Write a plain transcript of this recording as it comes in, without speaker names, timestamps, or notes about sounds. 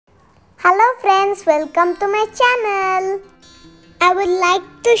Hello friends, welcome to my channel. I would like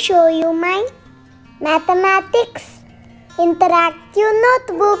to show you my mathematics interactive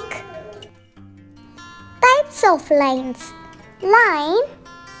notebook. Types of lines: line,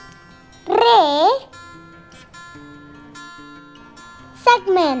 ray,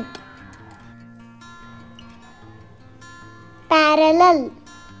 segment, parallel,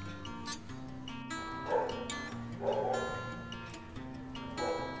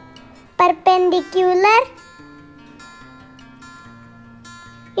 perpendicular,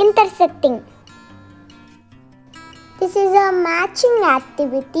 intersecting. This is a matching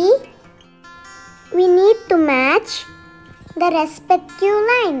activity. We need to match the respective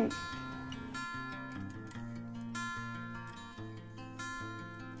line.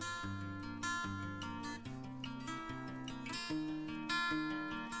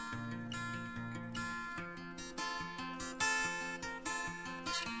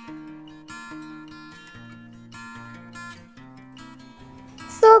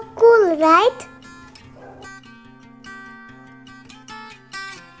 So cool, right?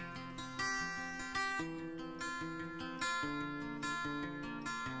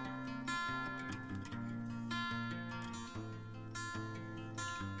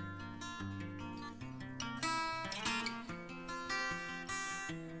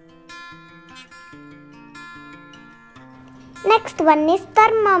 Next one is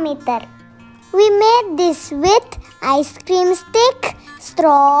thermometer. We made this with ice cream stick,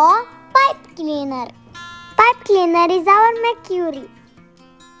 straw, pipe cleaner. Pipe cleaner is our mercury.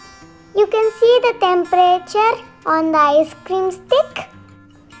 You can see the temperature on the ice cream stick.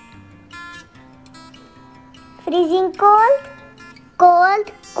 Freezing cold,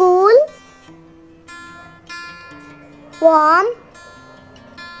 cold, cool, warm,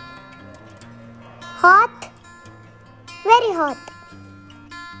 hot, very hot.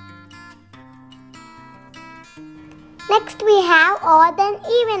 Next we have odd and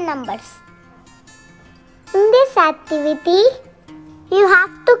even numbers. In this activity, you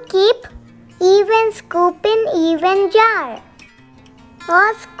have to keep even scoop in even jar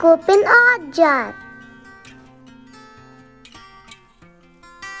or scoop in odd jar.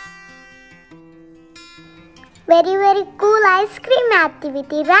 Very cool ice cream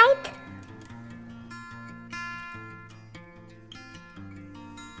activity, right?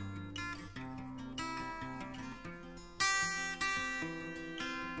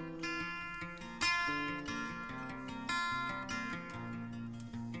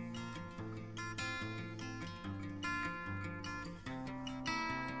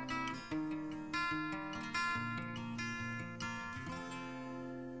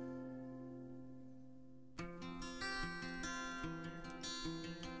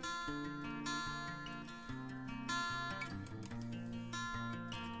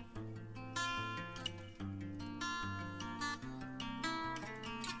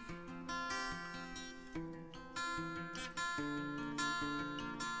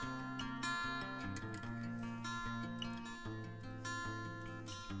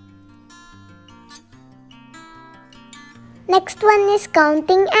 Next one is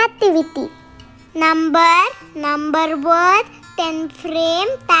counting activity. Number word, 10 frame,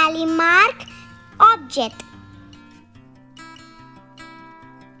 tally mark, object.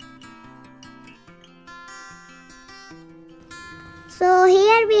 So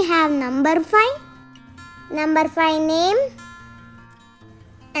here we have number 5 name,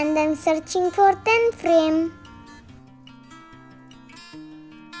 and then searching for 10 frame.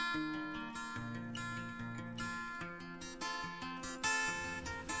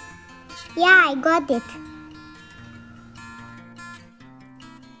 Yeah, I got it.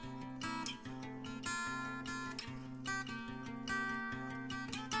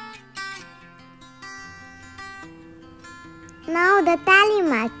 Now the tally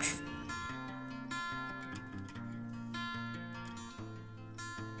marks.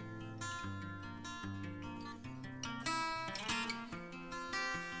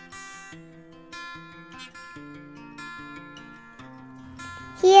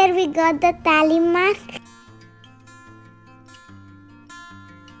 Here we got the tally mark.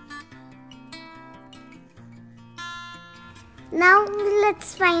 Now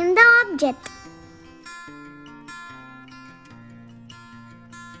let's find the object.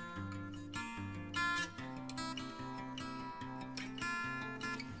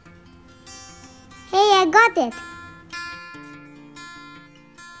 Hey, I got it.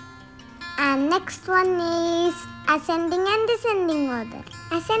 And next one is ascending and descending order.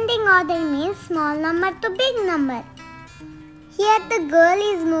 Ascending order means small number to big number. Here the girl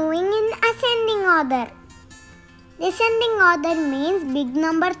is moving in ascending order. Descending order means big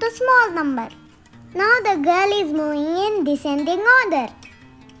number to small number. Now the girl is moving in descending order.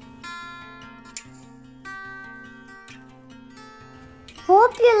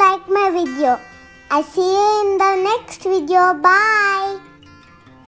 Hope you like my video. I see you in the next video. Bye.